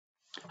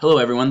Hello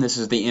everyone, this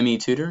is the ME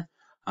tutor.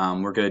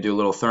 We're going to do a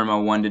little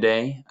Thermo 1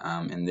 today,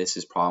 and this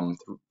is problem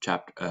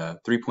chapter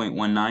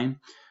 3.19,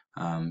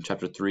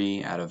 chapter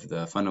 3 out of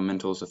the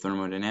fundamentals of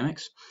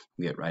thermodynamics.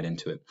 We'll get right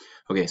into it.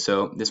 Okay,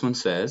 so this one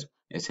says,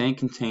 a tank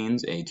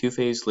contains a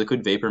two-phase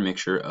liquid vapor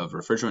mixture of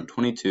refrigerant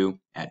 22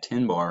 at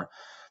 10 bar.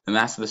 The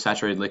mass of the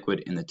saturated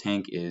liquid in the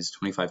tank is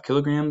 25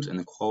 kilograms and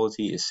the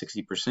quality is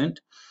 60%.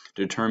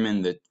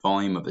 Determine the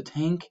volume of the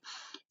tank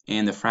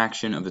and the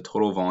fraction of the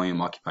total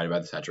volume occupied by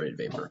the saturated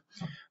vapor.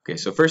 Okay,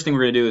 so first thing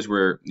we're going to do is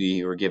we're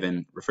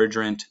given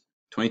refrigerant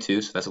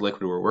 22, so that's a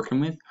liquid we're working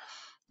with,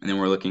 and then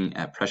we're looking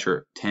at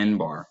pressure 10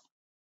 bar.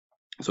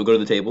 So we'll go to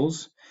the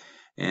tables,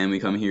 and we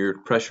come here,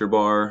 pressure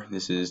bar,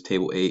 this is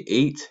table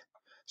A8,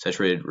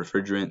 saturated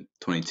refrigerant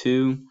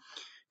 22,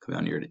 come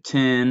down here to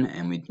 10,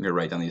 and we're going to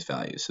write down these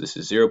values. So this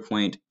is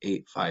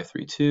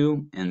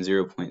 0.8532 and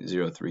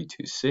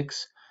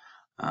 0.0326.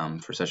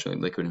 For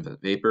saturated liquid and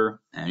vapor.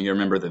 And you gotta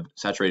remember the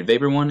saturated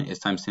vapor one is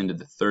times 10 to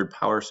the third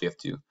power, so you have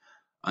to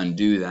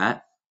undo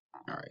that.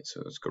 All right,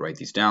 so let's go write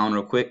these down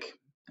real quick.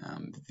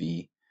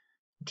 Vg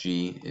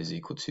is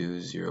equal to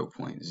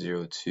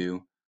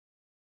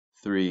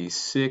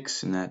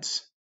 0.0236, and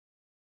that's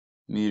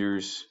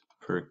meters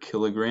per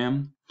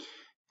kilogram.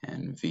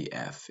 And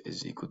Vf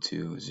is equal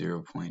to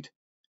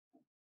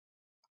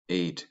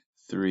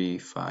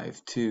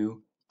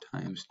 0.8352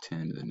 times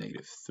 10 to the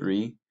negative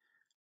 3.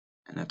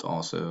 And that's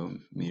also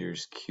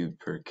meters cubed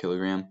per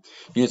kilogram.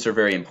 Units are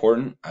very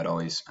important. I'd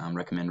always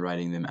recommend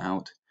writing them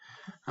out,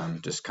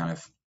 just kind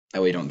of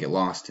that way you don't get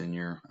lost in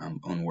your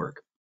own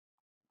work.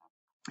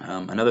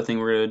 Another thing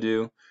we're going to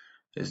do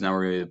is now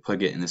we're going to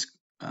plug it in this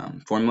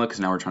formula,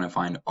 because now we're trying to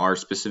find our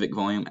specific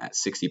volume at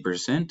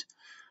 60%.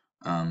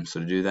 So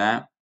to do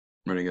that,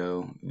 we're going to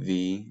go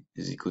V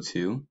is equal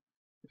to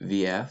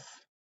Vf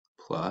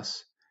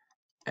plus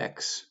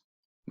X,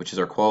 which is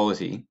our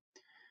quality,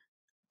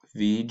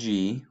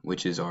 Vg,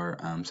 which is our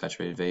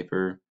saturated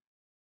vapor,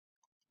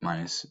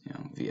 minus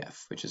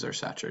Vf, which is our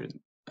saturated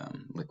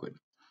liquid.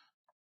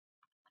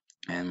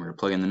 And we're going to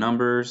plug in the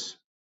numbers.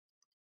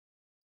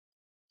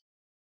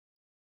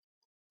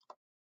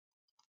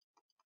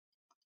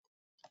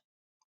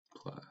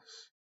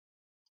 Plus.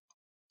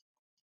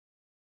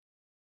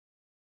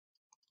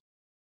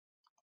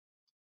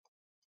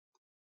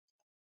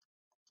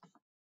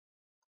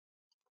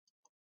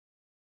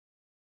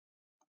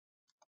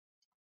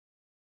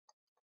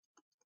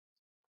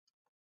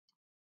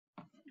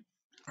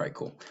 All right,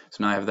 cool.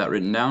 So now I have that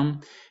written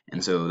down,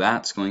 and so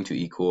that's going to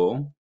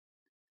equal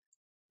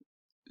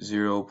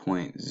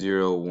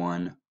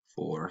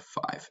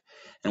 0.0145.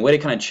 And a way to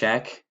kind of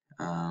check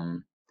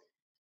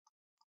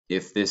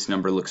if this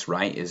number looks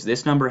right is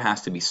this number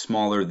has to be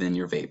smaller than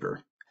your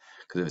vapor,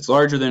 because if it's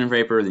larger than your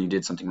vapor, then you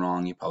did something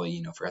wrong. You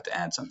probably forgot to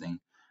add something,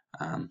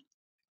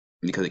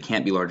 because it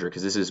can't be larger,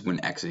 because this is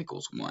when x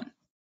equals 1.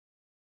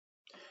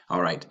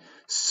 All right,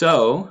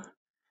 so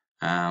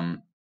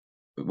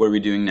what are we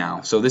doing now?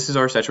 So this is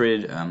our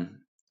saturated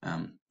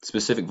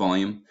specific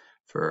volume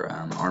for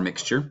our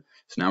mixture.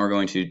 So now we're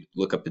going to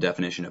look up the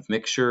definition of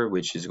mixture,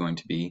 which is going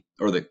to be,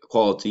 or the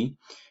quality,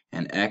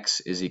 and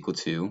X is equal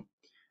to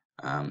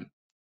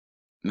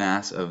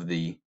mass of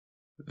the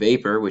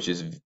vapor, which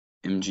is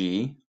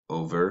mg,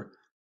 over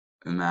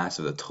the mass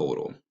of the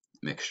total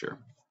mixture.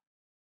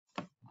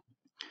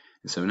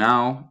 And so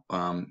now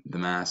the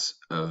mass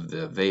of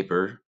the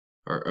vapor,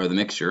 or the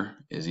mixture,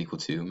 is equal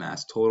to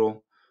mass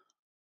total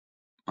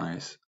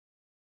minus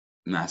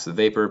mass of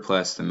the vapor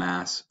plus the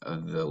mass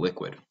of the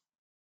liquid.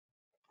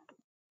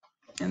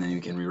 And then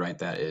you can rewrite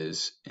that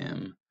as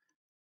m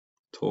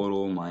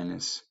total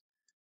minus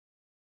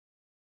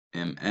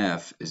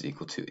mf is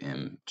equal to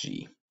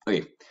mg.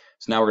 Okay,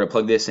 so now we're going to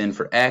plug this in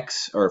for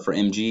x, or for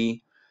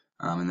mg,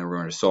 and then we're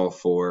going to solve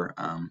for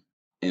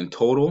m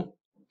total.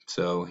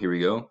 So here we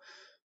go.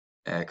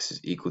 X is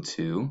equal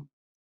to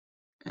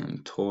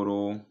m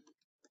total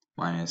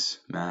minus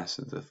mass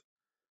of the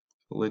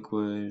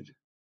liquid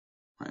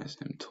minus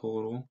m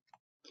total.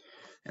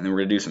 And then we're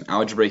going to do some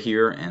algebra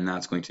here, and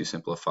that's going to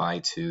simplify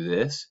to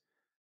this.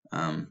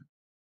 The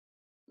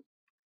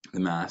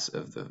mass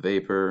of the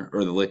vapor,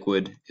 or the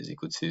liquid, is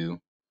equal to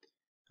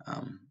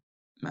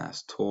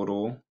mass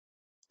total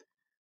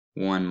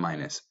 1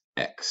 minus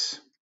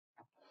x.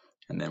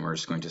 And then we're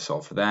just going to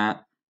solve for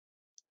that.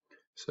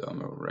 So I'm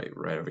going to write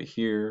right over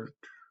here.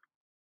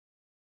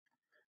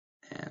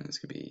 And this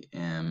could be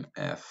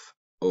mf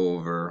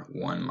over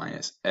 1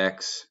 minus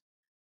x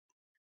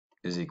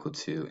is equal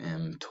to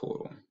m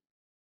total.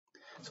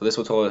 So this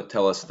will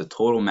tell us the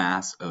total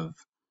mass of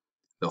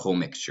the whole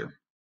mixture.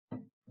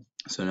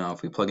 So now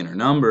if we plug in our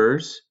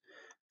numbers,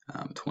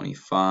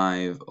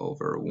 25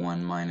 over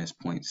 1 minus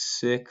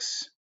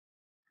 0.6,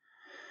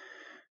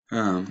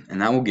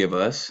 and that will give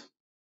us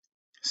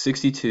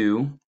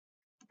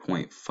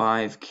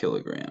 62.5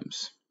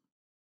 kilograms.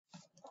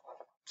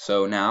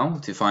 So now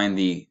to find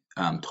the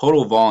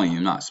total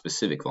volume, not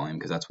specific volume,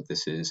 because that's what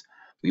this is,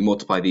 we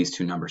multiply these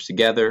two numbers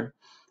together,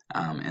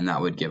 and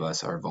that would give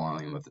us our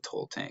volume of the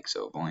total tank.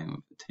 So volume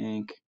of the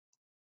tank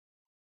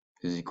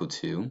is equal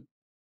to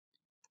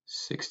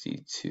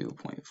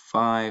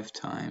 62.5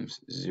 times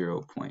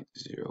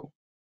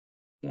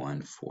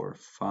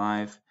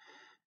 0.0145,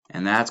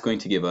 and that's going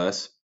to give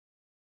us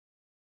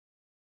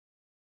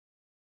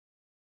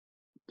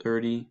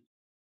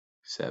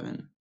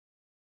 37.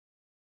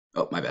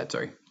 Oh, my bad,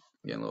 sorry.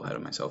 Getting a little ahead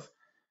of myself.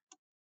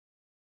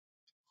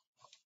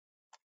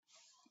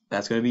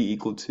 That's going to be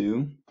equal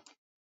to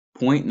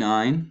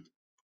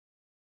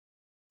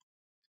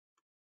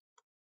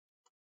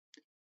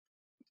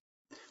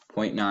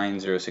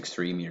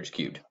 0.9063 meters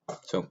cubed.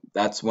 So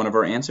that's one of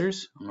our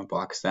answers. I'm going to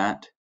box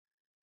that.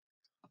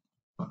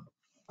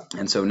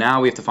 And so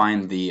now we have to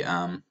find the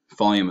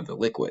volume of the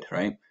liquid,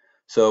 right?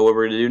 So what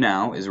we're going to do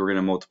now is we're going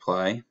to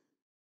multiply,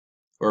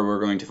 or we're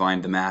going to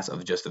find the mass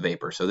of just the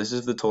vapor. So this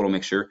is the total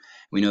mixture.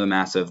 We know the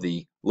mass of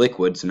the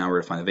liquid, so now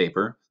we're going to find the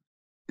vapor.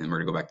 And we're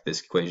going to go back to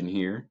this equation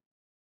here.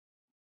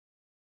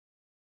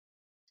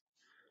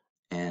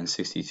 And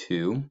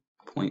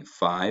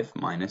 62.5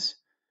 minus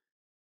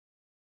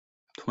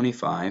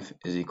 25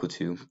 is equal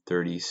to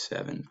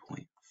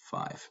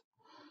 37.5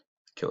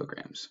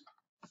 kilograms.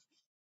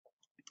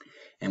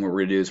 And what we're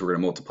going to do is we're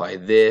going to multiply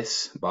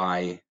this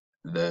by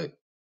the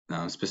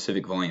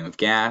specific volume of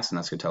gas, and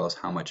that's going to tell us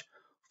how much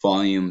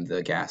volume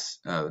the gas,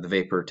 the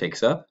vapor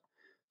takes up.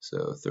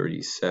 So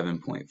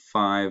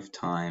 37.5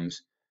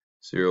 times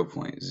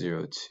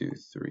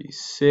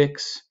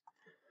 0.0236,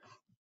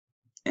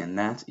 and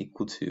that's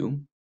equal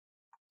to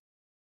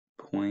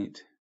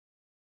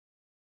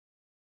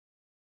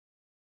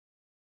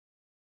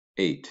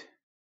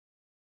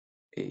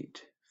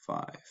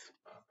 0.885.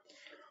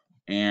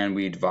 And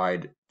we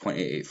divide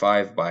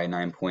 0.885 by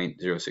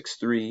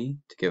 9.063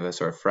 to give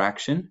us our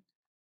fraction,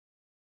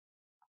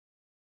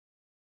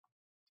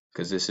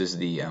 because this is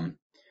the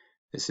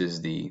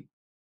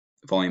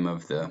volume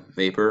of the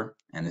vapor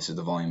and this is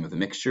the volume of the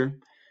mixture,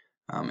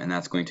 and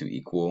that's going to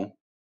equal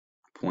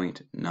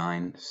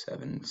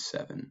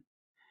 0.977, and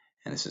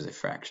this is a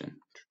fraction.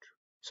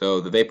 So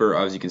the vapor,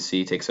 as you can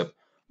see, takes up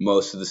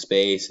most of the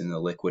space, and the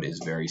liquid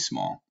is very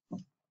small.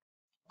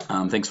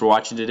 Thanks for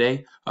watching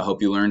today. I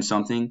hope you learned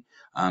something.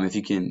 If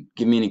you can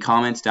give me any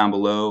comments down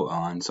below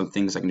on some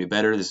things I can do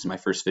better. This is my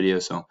first video,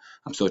 so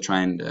I'm still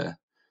trying to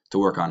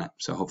work on it.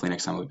 So hopefully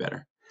next time will be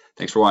better.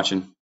 Thanks for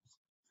watching.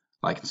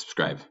 Like and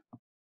subscribe.